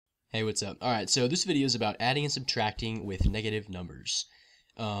Hey, what's up? Alright, so this video is about adding and subtracting with negative numbers.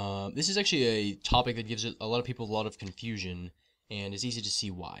 This is actually a topic that gives a lot of people a lot of confusion, and it's easy to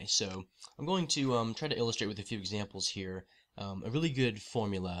see why. So I'm going to try to illustrate with a few examples here a really good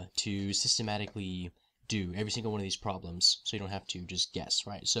formula to systematically do every single one of these problems, so you don't have to just guess,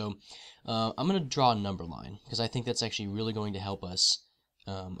 right? So I'm going to draw a number line, because I think that's actually really going to help us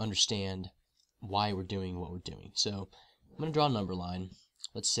understand why we're doing what we're doing. So I'm going to draw a number line.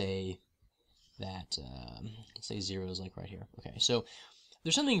 Let's say that, let's say 0 is like right here. Okay, so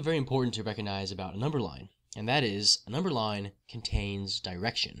there's something very important to recognize about a number line, and that is a number line contains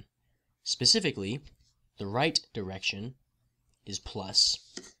direction. Specifically, the right direction is plus,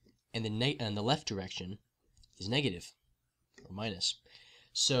 and the left direction is negative or minus.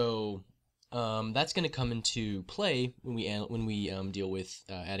 So that's going to come into play when we deal with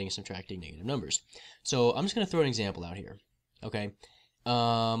adding and subtracting negative numbers. So I'm just going to throw an example out here. Okay.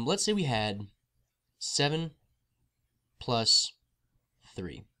 Let's say we had 7 plus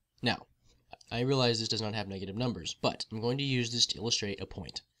 3. Now, I realize this does not have negative numbers, but I'm going to use this to illustrate a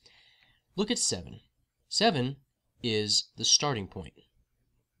point. Look at 7. 7 is the starting point.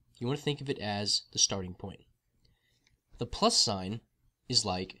 You want to think of it as the starting point. The plus sign is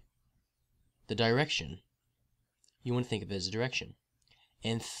like the direction. You want to think of it as a direction.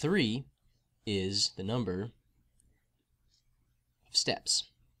 And 3 is the number steps.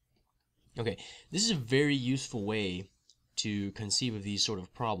 Okay, this is a very useful way to conceive of these sort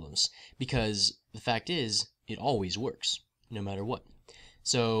of problems, because the fact is it always works no matter what.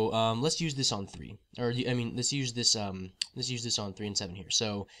 So let's use this on 3, or I mean let's use this on 3 and 7 here.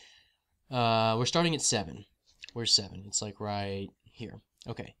 So we're starting at 7. Where's 7? It's like right here.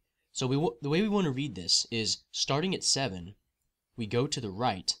 Okay, so the way we want to read this is starting at 7, we go to the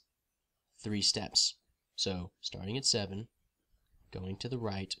right 3 steps. So starting at 7, going to the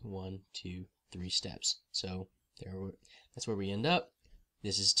right 1, 2, 3 steps. So that's where we end up.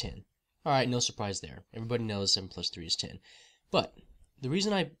 This is 10. Alright, no surprise there. Everybody knows 7 plus 3 is 10. But the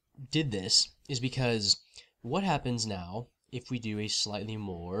reason I did this is because what happens now if we do a slightly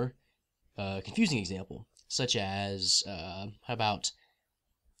more confusing example, such as how about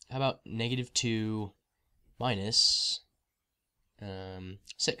negative 2 minus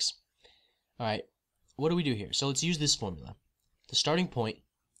 6. Alright, what do we do here? So let's use this formula. The starting point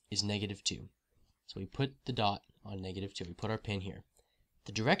is negative 2. So we put the dot on negative 2. We put our pin here.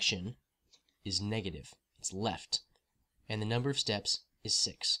 The direction is negative. It's left. And the number of steps is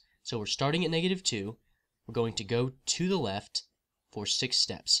 6. So we're starting at negative 2. We're going to go to the left for 6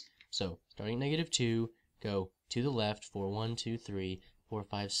 steps. So starting at negative 2, go to the left for 1, 2, 3, 4,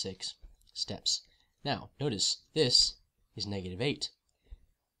 5, 6 steps. Now, notice this is negative 8.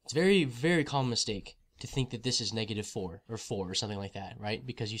 It's a very, very common mistake to think that this is negative 4 or 4 or something like that, right?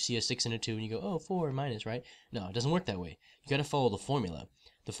 Because you see a 6 and a 2 and you go, oh, 4 minus, right? No, it doesn't work that way. You got to follow the formula.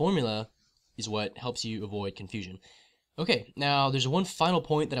 The formula is what helps you avoid confusion. Okay, now there's one final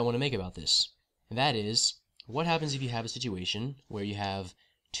point that I want to make about this, and that is, what happens if you have a situation where you have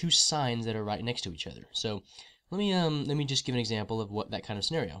 2 signs that are right next to each other? So let me just give an example of what that kind of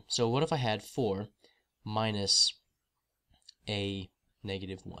scenario. So what if I had 4 minus a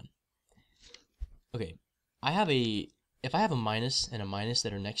negative 1? Okay, if I have a minus and a minus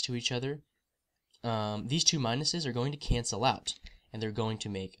that are next to each other, these 2 minuses are going to cancel out, and they're going to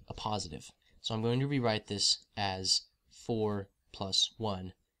make a positive. So I'm going to rewrite this as 4 plus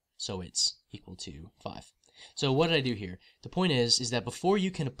 1, so it's equal to 5. So what did I do here? The point is that before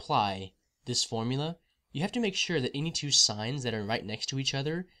you can apply this formula, you have to make sure that any 2 signs that are right next to each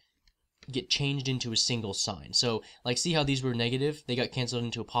other get changed into a single sign. So like, see how these were negative? They got canceled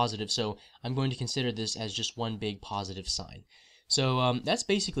into a positive, so I'm going to consider this as just one big positive sign. So that's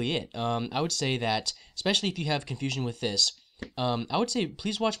basically it. I would say that, especially if you have confusion with this, I would say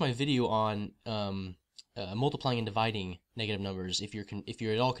please watch my video on multiplying and dividing negative numbers if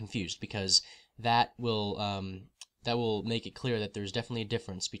you're at all confused, because that will make it clear that there's definitely a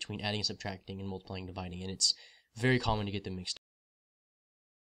difference between adding, subtracting, and multiplying and dividing, and it's very common to get them mixed up.